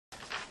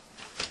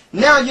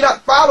Now you're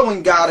not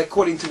following God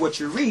according to what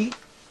you read.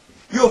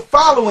 You're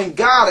following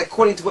God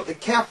according to what the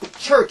Catholic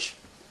Church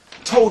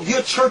told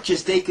your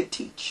churches they could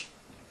teach.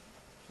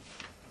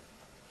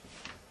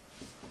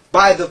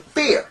 By the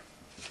fear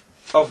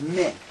of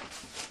men.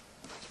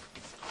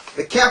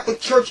 The Catholic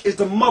Church is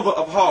the mother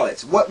of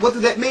harlots. What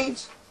does that mean?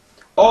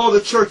 All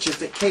the churches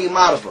that came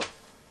out of her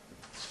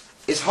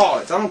is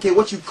harlots. I don't care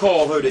what you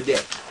call her today.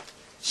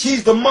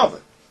 She's the mother.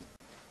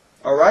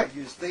 Alright?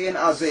 You stay in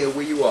Isaiah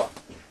where you are.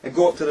 And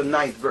go up to the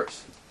 9th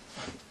verse.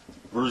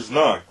 Verse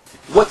 9.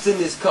 What's in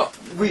this cup?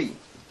 Read.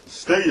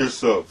 Stay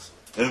yourselves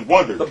and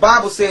wonder. The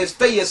Bible says,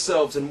 stay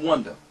yourselves and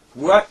wonder.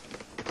 What?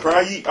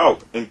 Cry ye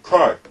out and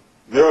cry.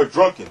 They are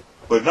drunken,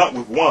 but not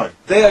with wine.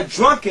 They are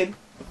drunken,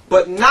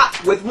 but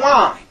not with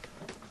wine.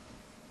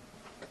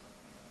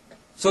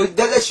 So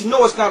that lets you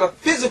know it's not a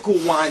physical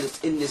wine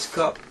that's in this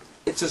cup.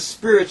 It's a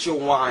spiritual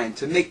wine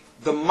to make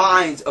the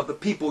minds of the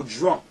people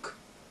drunk.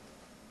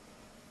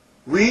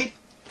 Read.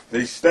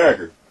 They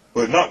stagger,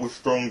 but not with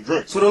strong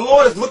drink. So the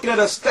Lord is looking at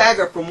us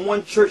stagger from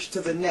one church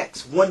to the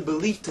next, one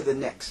belief to the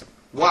next.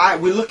 Why?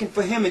 We're looking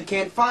for him and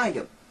can't find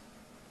him.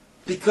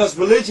 Because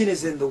religion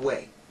is in the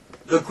way.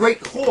 The great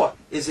whore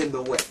is in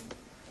the way.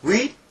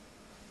 Read.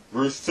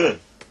 Verse 10.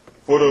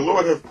 For the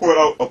Lord hath poured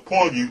out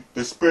upon you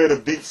the spirit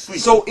of deep sleep.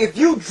 So if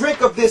you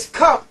drink of this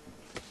cup,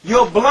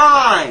 you're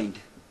blind.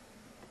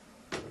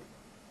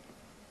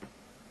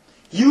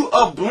 You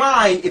are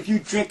blind if you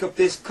drink of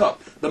this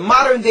cup. The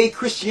modern day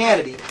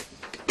Christianity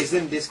is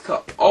in this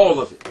cup.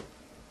 All of it.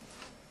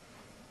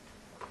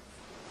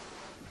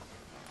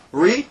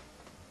 Read.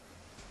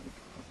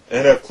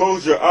 And have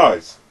closed your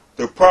eyes,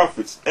 the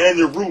prophets and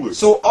your rulers.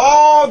 So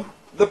all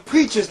the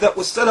preachers that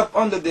were set up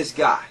under this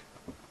guy,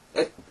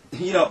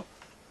 you know,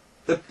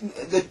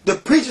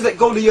 the preachers that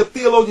go to your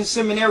theologian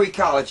seminary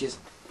colleges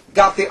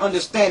got their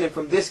understanding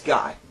from this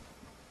guy,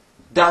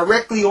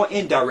 directly or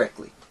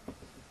indirectly.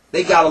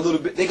 They got a little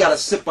bit, they got a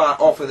sip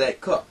off of that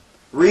cup.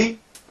 Read.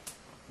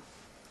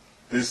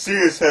 The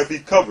seers hath he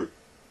covered,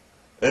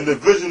 and the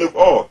vision of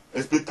all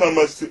is become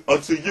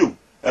unto you,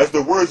 as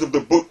the words of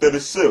the book that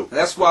is sealed.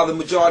 That's why the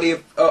majority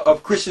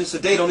of Christians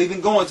today don't even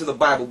go into the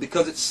Bible,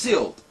 because it's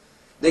sealed.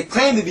 They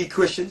claim to be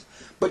Christians,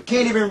 but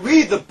can't even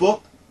read the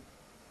book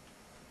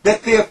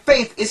that their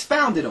faith is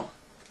founded on.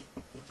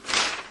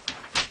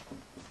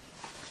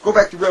 Go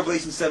back to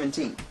Revelation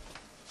 17.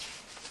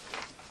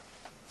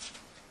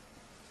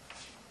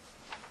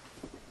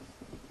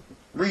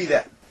 Read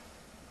that.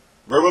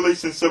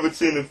 Revelation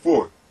 17 and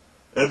 4.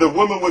 And the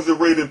woman was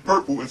arrayed in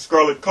purple and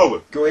scarlet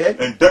color. Go ahead.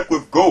 And decked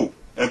with gold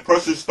and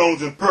precious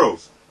stones and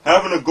pearls,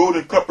 having a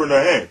golden cup in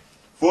her hand,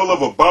 full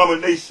of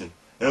abomination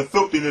and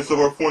filthiness of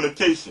her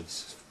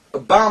fornications.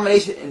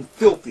 Abomination and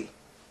filthy.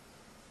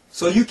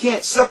 So you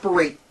can't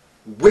separate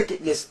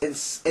wickedness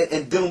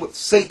and dealing with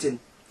Satan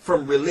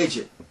from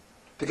religion.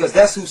 Because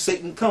that's who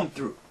Satan comes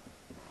through.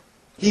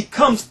 He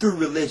comes through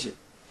religion.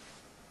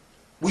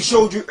 We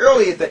showed you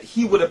earlier that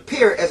he would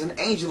appear as an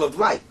angel of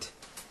light.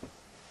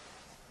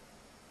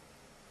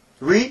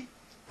 Read.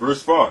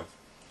 Verse 5.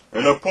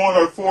 And upon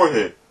her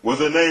forehead was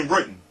a name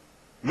written,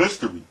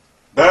 Mystery,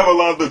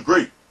 Babylon the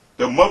Great,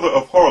 the mother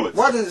of harlots.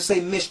 Why does it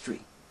say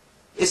mystery?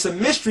 It's a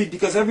mystery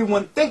because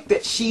everyone thinks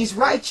that she's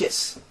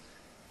righteous.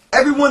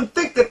 Everyone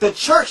thinks that the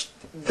church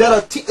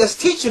that's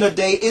teaching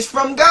today is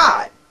from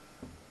God.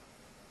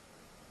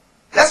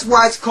 That's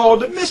why it's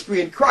called a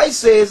mystery. And Christ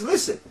says,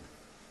 listen,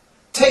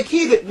 take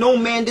heed that no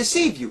man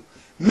deceive you.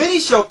 Many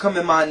shall come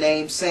in my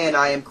name, saying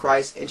I am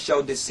Christ, and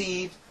shall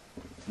deceive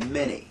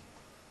many.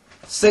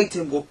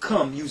 Satan will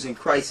come using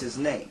Christ's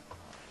name.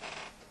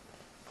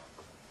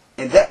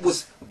 And that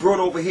was brought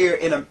over here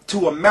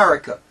to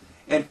America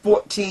in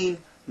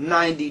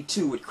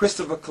 1492 with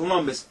Christopher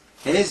Columbus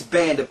and his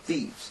band of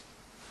thieves.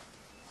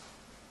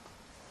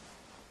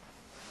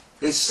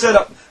 They set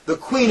up the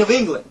Queen of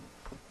England.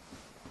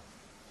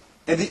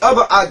 And the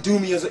other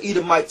Idumeans or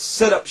Edomites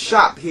set up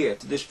shop here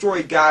to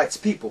destroy God's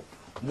people,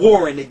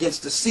 warring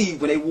against the sea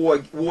when they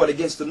warred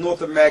against the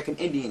North American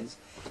Indians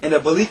and the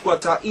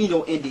Baliqua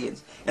Taino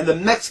Indians and the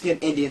Mexican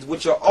Indians,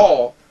 which are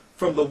all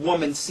from the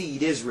woman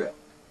seed Israel.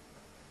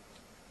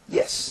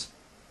 Yes.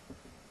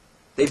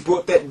 They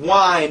brought that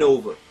wine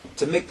over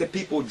to make the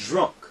people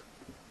drunk.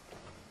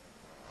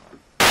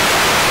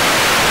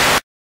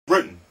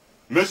 Written,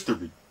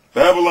 Mystery,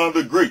 Babylon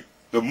the Great,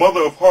 the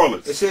mother of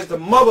harlots. It says the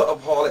mother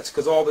of harlots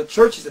because all the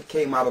churches that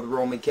came out of the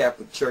Roman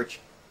Catholic Church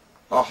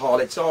are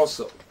harlots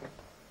also.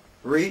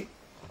 Read.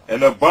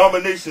 And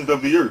abominations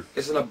of the earth.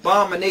 It's an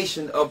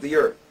abomination of the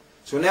earth.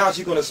 So now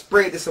she's going to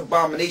spread this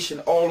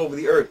abomination all over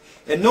the earth.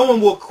 And no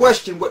one will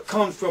question what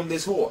comes from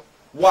this whore.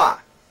 Why?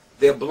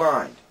 They're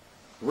blind.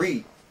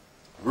 Read.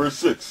 Verse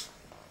 6.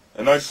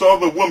 And I saw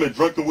the woman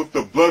drunken with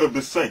the blood of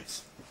the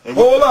saints. And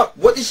hold up.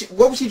 What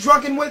was she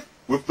drunken with?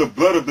 With the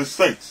blood of the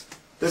saints.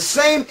 The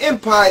same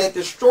empire that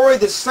destroyed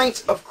the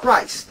saints of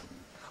Christ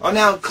are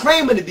now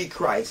claiming to be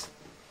Christ.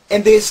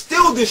 And they're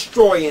still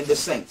destroying the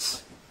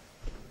saints.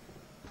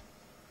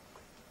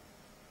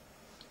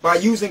 By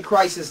using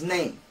Christ's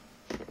name.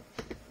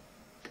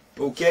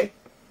 Okay?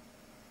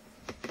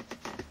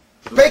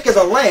 Fake as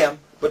a lamb,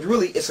 but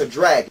really it's a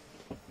dragon.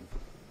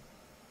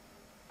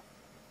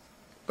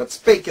 But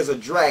fake as a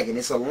dragon,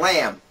 it's a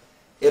lamb.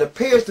 It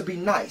appears to be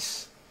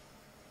nice,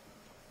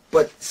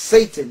 but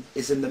Satan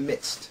is in the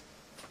midst.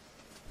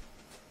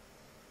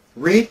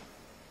 Read.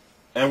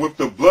 And with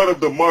the blood of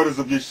the martyrs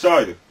of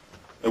Yeshua,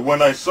 and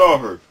when I saw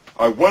her,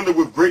 I wondered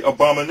with great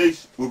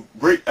abomination, with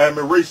great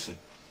admiration.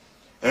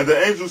 And the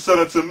angel said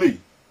unto me,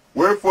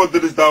 Wherefore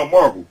didst thou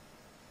marvel?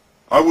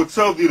 I will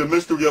tell thee the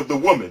mystery of the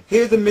woman.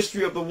 Here's the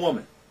mystery of the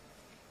woman.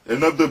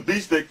 And of the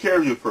beast that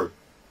carrieth her,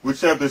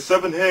 which have the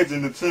 7 heads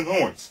and the 10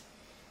 horns.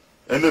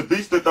 And the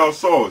beast that thou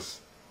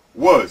sawest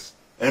was,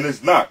 and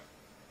is not,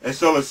 and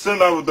shall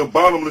ascend out of the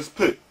bottomless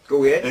pit,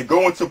 Go ahead. and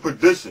go into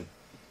perdition.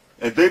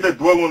 And they that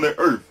dwell on the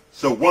earth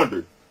shall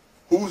wonder,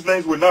 whose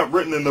names were not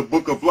written in the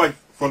book of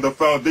life from the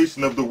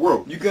foundation of the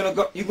world. You're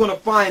gonna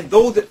find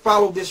those that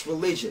follow this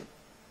religion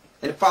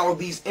and follow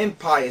these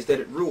empires that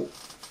it ruled.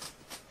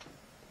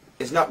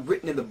 It's not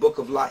written in the book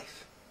of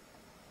life.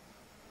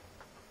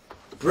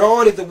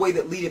 Broad is the way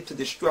that leadeth to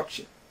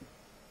destruction.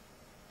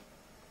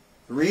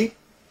 Read.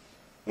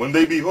 When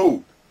they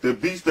behold the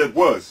beast that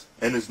was,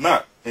 and is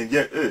not, and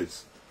yet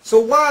is. So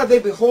why are they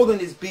beholding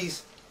this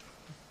beast?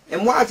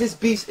 And why this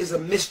beast is a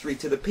mystery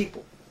to the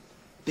people?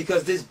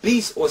 Because this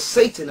beast or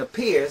Satan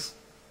appears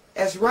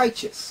as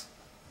righteous.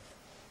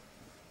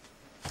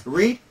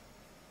 Read.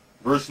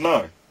 Verse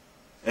 9.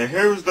 And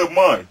here is the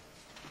mind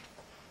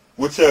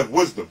which hath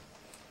wisdom,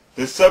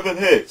 the 7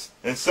 heads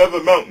and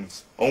 7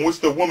 mountains on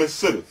which the woman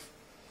sitteth.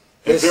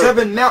 And There's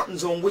 7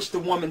 mountains on which the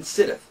woman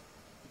sitteth.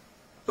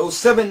 Those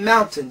 7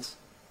 mountains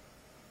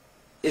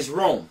is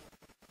Rome.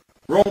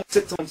 Rome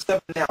sits on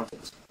 7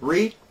 mountains.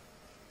 Read.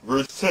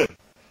 Verse 10.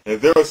 And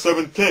there are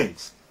 7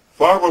 kings,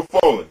 5 are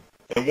fallen,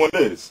 and 1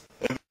 is,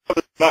 and the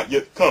other is not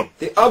yet come.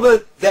 The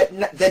other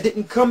that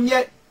didn't come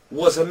yet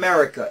was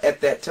America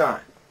at that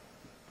time.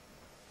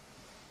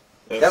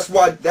 Yes.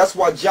 That's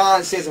why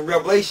John says in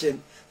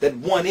Revelation that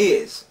 1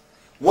 is.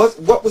 What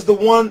was the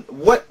one?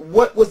 What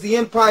was the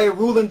empire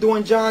ruling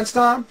during John's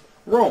time?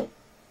 Rome.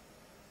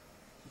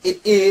 It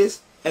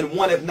is, and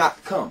 1 have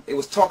not come. It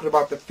was talking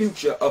about the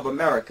future of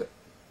America,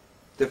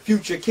 the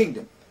future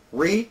kingdom.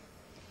 Read.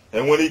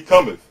 And when he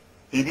cometh,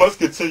 he must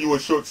continue a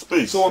short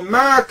space. So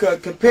America,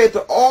 compared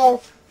to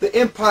all the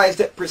empires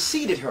that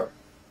preceded her,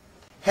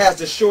 has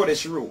the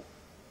shortest rule.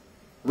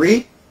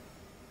 Read.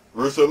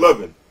 Verse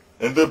 11.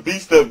 And the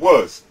beast that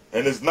was,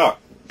 and is not,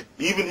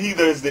 even he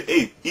that is the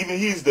 8th, even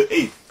he is the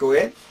 8th. Go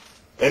ahead.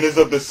 And is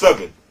of the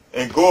 7,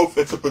 and goeth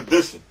into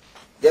perdition.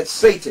 That's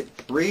Satan.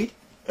 Read.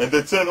 And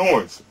the 10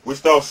 horns,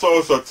 which thou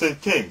sawest, are 10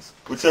 kings,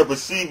 which have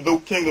received no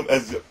kingdom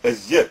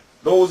as yet.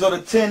 Those are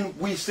the 10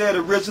 we said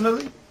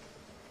originally.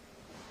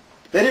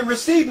 They didn't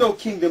receive no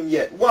kingdom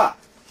yet. Why?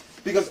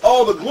 Because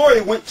all the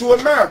glory went to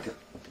America.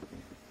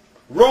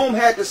 Rome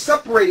had to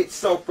separate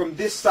itself from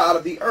this side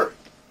of the earth.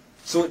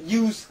 So it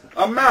used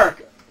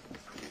America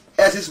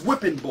as its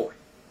whipping boy.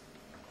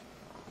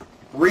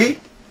 Read.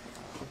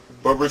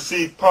 But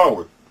received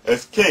power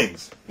as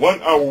kings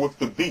 1 hour with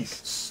the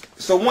beast.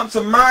 So once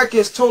America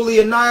is totally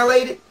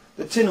annihilated,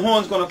 the 10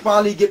 horns going to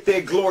finally get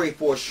their glory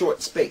for a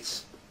short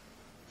space.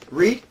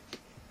 Read.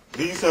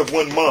 These have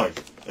 1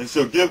 mind, and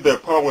shall give their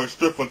power and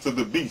strength unto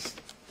the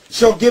beast.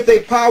 Shall give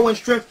their power and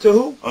strength to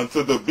who?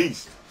 Unto the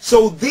beast.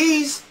 So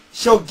these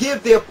shall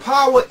give their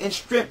power and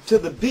strength to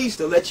the beast,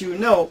 to let you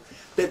know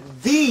that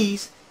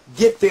these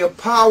get their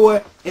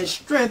power and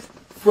strength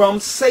from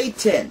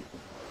Satan.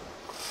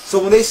 So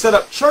when they set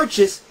up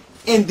churches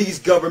in these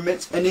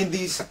governments and in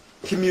these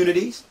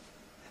communities,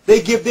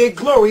 they give their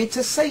glory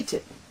to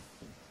Satan.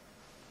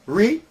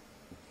 Read.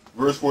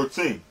 Verse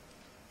 14.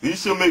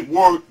 These shall make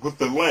war with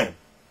the Lamb,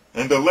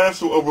 and the Lamb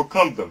shall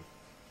overcome them.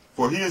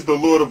 For he is the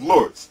Lord of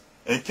lords,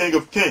 and King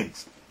of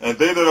kings, and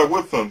they that are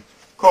with him,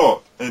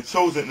 called, and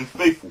chosen, and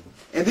faithful.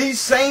 And these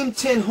same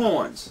 10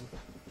 horns,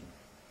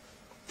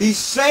 these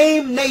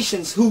same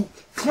nations who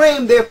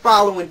claim they're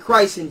following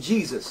Christ and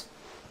Jesus,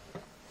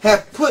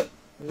 have put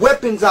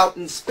weapons out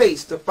in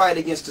space to fight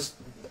against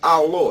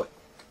our Lord.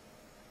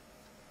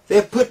 They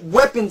have put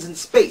weapons in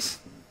space,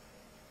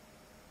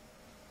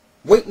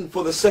 waiting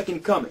for the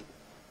second coming,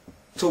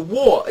 to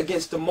war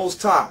against the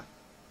Most High,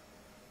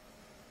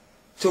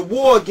 to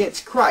war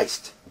against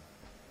Christ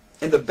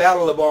in the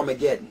battle of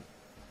Armageddon.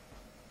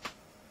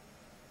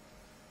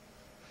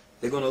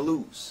 They're going to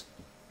lose.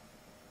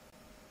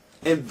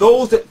 And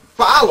those that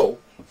follow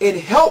and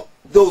help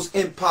those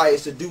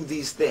empires to do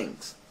these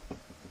things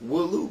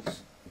will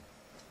lose.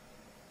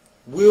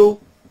 Will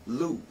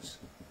lose.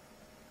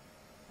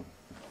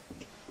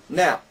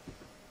 Now,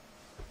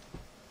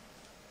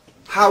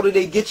 how do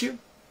they get you?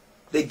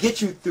 They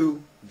get you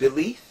through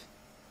belief,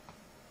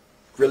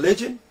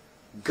 religion,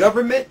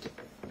 government,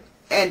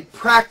 and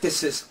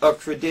practices of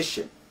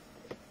tradition.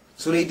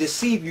 So they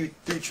deceive you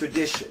through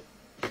tradition.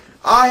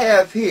 I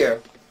have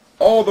here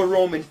all the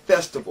Roman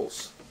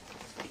festivals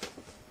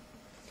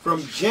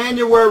from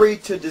January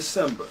to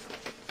December.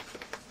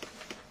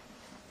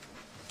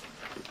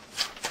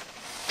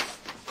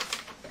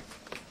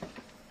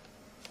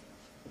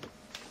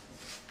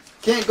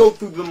 Can't go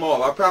through them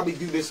all. I'll probably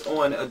do this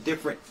on a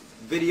different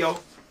video.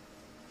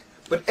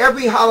 But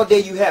every holiday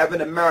you have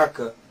in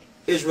America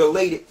is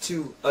related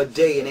to a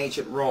day in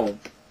ancient Rome.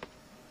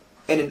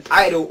 And an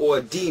idol or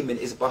a demon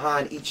is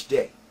behind each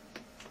day.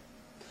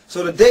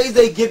 So the days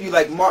they give you,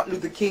 like Martin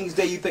Luther King's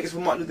Day, you think it's for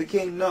Martin Luther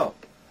King? No.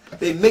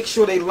 They make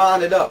sure they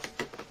line it up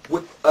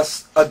with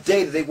a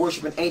day that they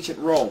worship in ancient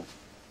Rome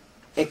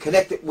and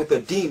connect it with a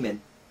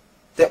demon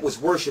that was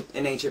worshipped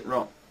in ancient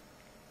Rome.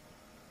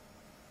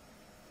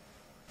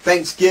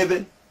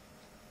 Thanksgiving,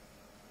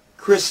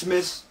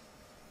 Christmas,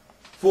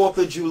 4th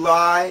of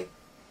July,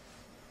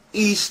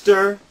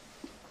 Easter,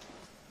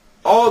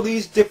 all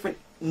these different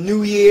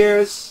New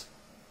Year's,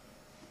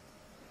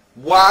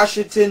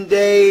 Washington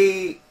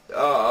Day,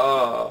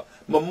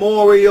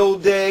 Memorial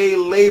Day,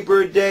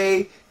 Labor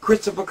Day,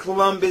 Christopher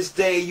Columbus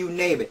Day, you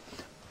name it.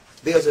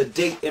 There's a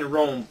date in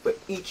Rome for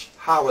each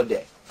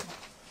holiday.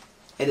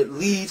 And it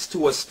leads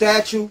to a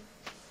statue,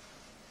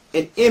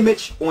 an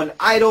image or an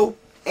idol,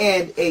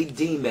 and a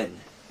demon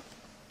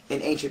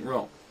in ancient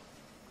Rome.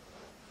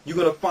 You're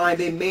going to find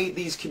they made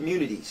these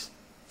communities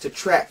to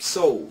trap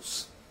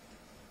souls.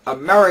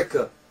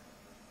 America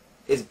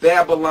is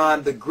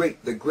Babylon the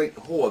great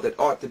whore that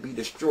ought to be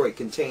destroyed,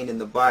 contained in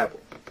the Bible.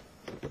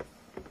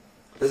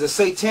 There's a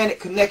satanic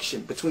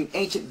connection between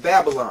ancient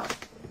Babylon,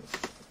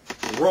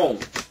 Rome,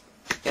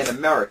 and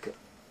America.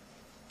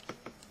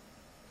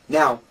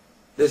 Now,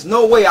 there's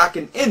no way I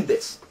can end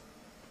this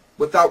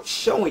without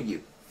showing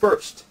you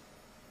first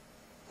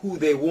who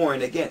they're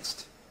warring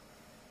against.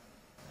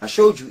 I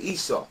showed you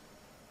Esau.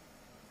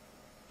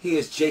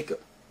 Here's Jacob.